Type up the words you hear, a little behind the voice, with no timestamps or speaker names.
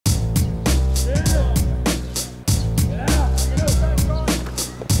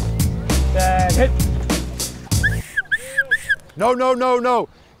bad. Hit. No, no, no, no.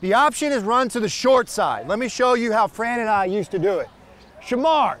 The option is run to the short side. Let me show you how Fran and I used to do it.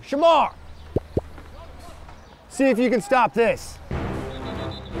 Shamar, Shamar. See if you can stop this.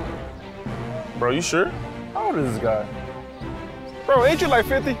 Bro, you sure? How old is this guy? Bro, ain't you like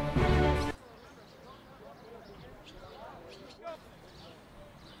 50?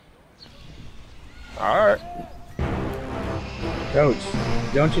 All right. Coach,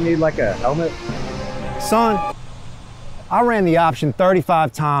 don't you need like a helmet? Son, I ran the option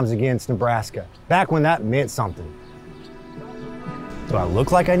 35 times against Nebraska, back when that meant something. Do I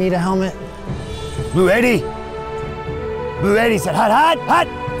look like I need a helmet? Blue 80. Blue 80 said, hot, hot, hot.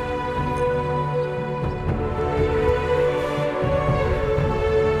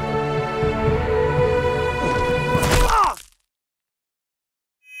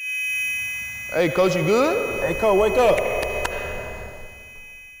 Hey, Coach, you good? Hey, Coach, wake up.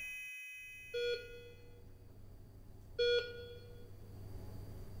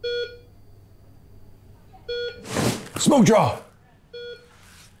 Smoke draw.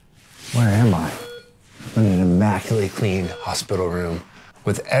 Where am I? I'm in an immaculately clean hospital room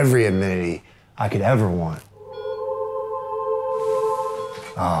with every amenity I could ever want.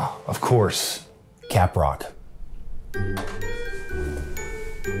 Ah, of course, Cap Rock.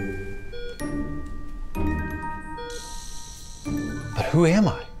 But who am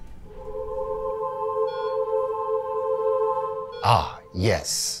I? Ah,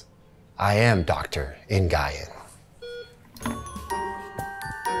 yes, I am Dr. Ngayan.